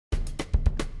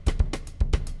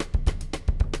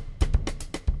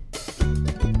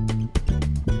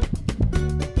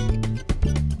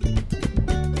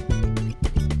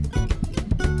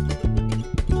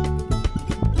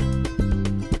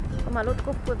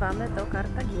pomalutku wpływamy do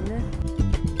Cartaginy.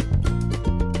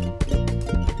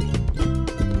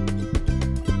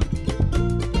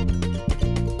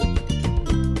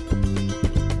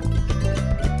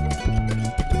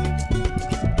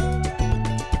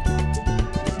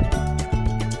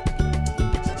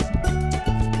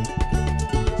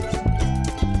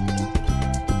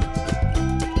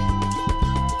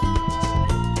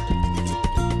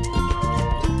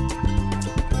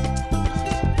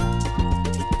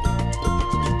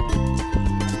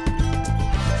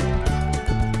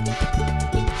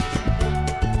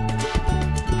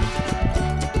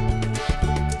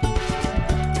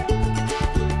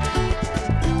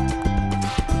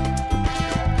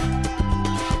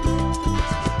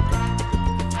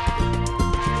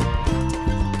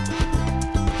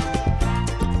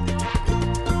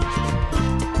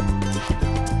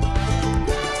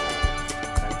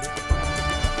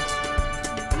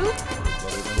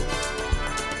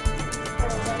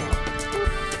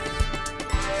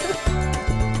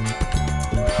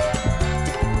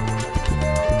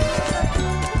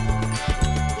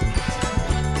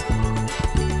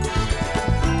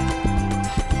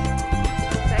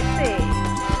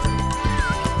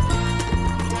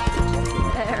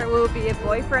 Will be a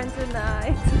boyfriend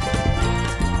tonight.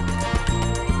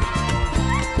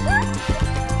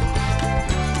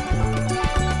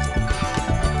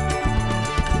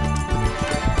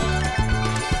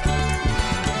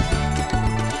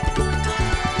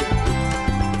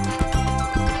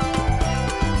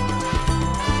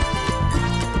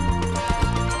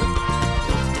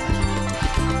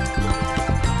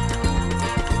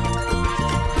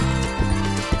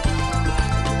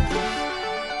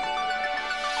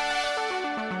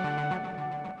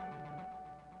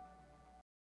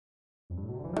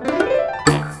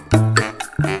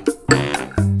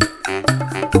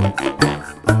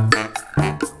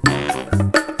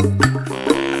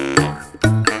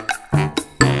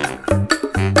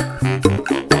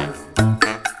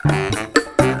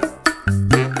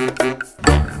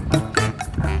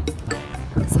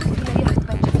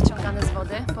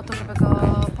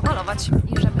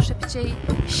 I żeby szybciej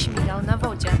śmigał na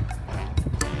wodzie.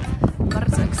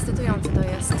 Bardzo ekscytujące to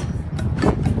jest.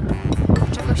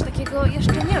 Czegoś takiego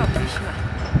jeszcze nie robiliśmy.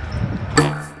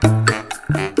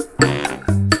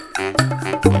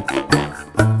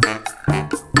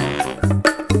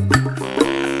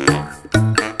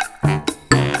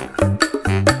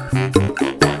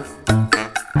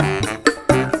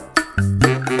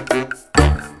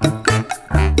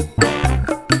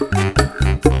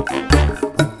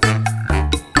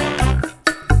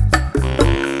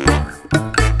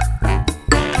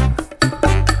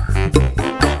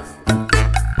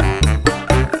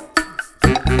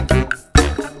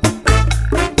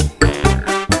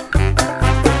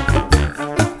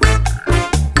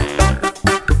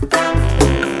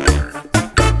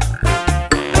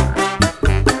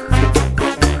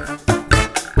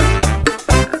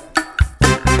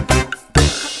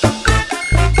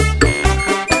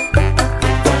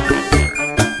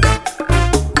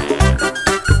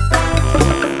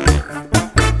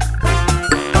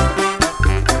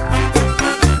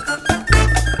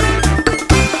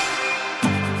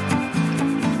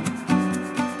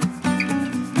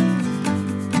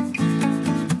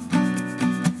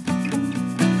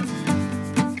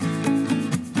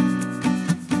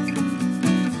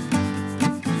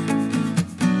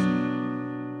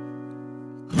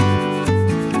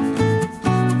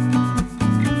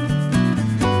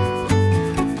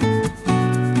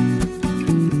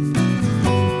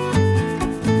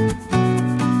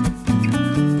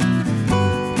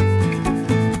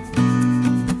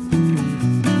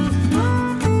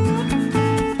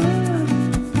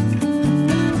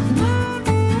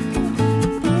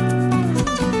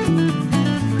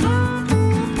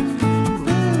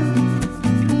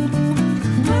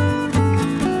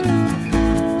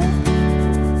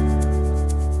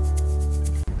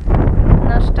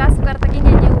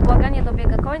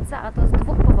 A to z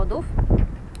dwóch powodów.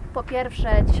 Po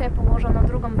pierwsze, dzisiaj położono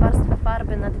drugą warstwę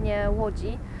farby na dnie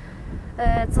łodzi,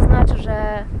 co znaczy,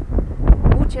 że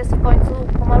łódź jest w końcu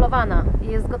pomalowana i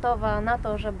jest gotowa na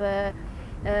to, żeby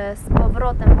z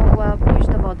powrotem mogła pójść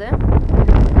do wody.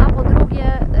 A po drugie,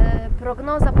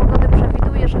 prognoza pogody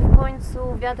przewiduje, że w końcu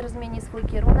wiatr zmieni swój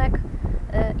kierunek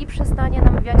i przestanie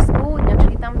nam wiać z południa,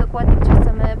 czyli tam dokładnie, gdzie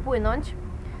chcemy płynąć.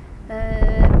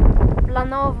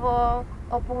 Planowo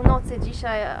o północy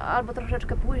dzisiaj, albo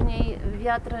troszeczkę później,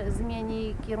 wiatr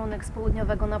zmieni kierunek z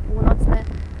południowego na północny.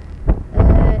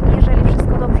 Jeżeli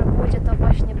wszystko dobrze pójdzie, to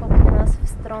właśnie popchnie nas w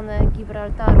stronę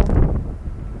Gibraltaru.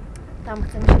 Tam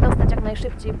chcemy się dostać jak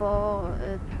najszybciej, bo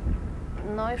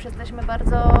no już jesteśmy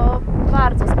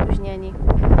bardzo spóźnieni.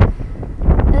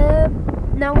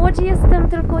 Na łodzi jestem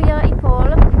tylko ja i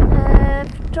Paul.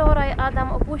 Wczoraj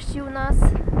Adam opuścił nas,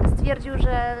 stwierdził,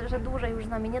 że dłużej już z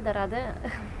nami nie da rady,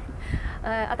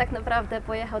 a tak naprawdę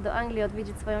pojechał do Anglii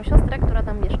odwiedzić swoją siostrę, która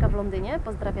tam mieszka w Londynie.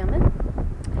 Pozdrawiamy.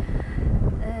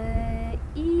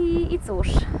 I cóż,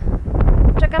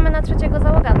 czekamy na trzeciego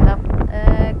załoganta.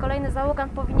 Kolejny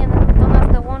załogant powinien do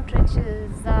nas dołączyć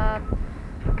za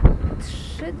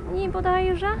 3 dni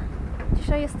bodajże.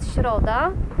 Dzisiaj jest środa.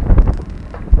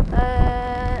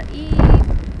 I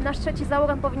nasz trzeci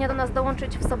załogant powinien do nas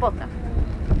dołączyć w sobotę.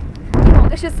 Nie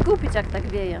mogę się skupić, jak tak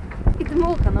wieje. I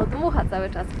dmucha, no dmucha cały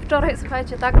czas. Wczoraj,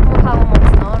 słuchajcie, tak dmuchało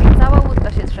mocno, że cała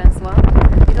łódka się trzęsła.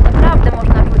 I to naprawdę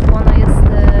można czuć, bo ona jest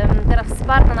teraz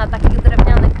wsparta na takich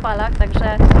drewnianych palach,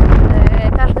 także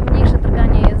każde mniejsze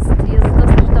drganie jest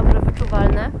dosyć dobrze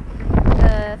wyczuwalne.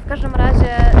 W każdym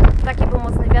razie taki był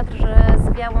mocny wiatr, że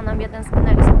zwiało nam jeden z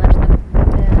paneli słonecznych.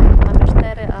 Mamy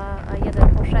 4, a jeden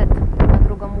poszedł na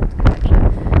drugą łódkę, także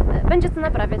będzie co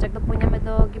naprawiać, jak dopłyniemy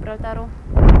do Gibraltaru.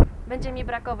 Będzie mi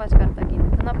brakować Cartaginy.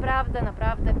 To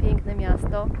naprawdę piękne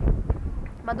miasto.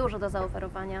 Ma dużo do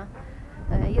zaoferowania.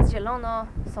 Jest zielono,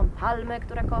 są palmy,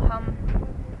 które kocham.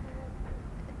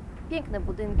 Piękne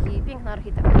budynki, piękna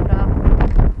architektura,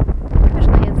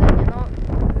 pyszne jedzenie. No,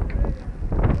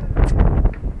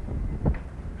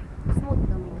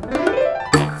 smutno mi.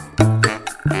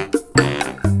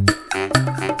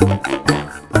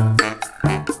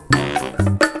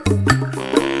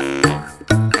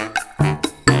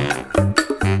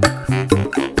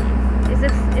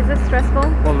 Is this stressful?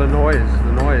 Well, the noises,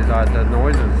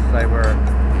 they were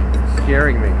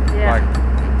scaring me. Yeah. Like,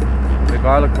 the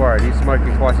guy looked worried. He's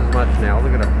smoking twice as much now.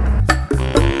 Look at him.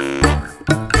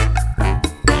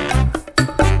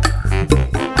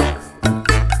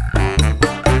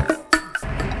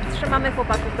 Trzymamy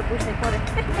chłopaków do późnej pory.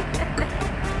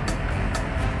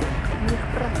 Niech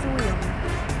pracują.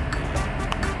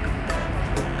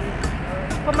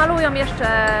 Pomalują jeszcze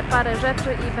parę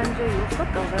rzeczy i będzie już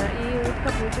gotowe i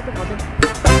łódka pójdzie do wody.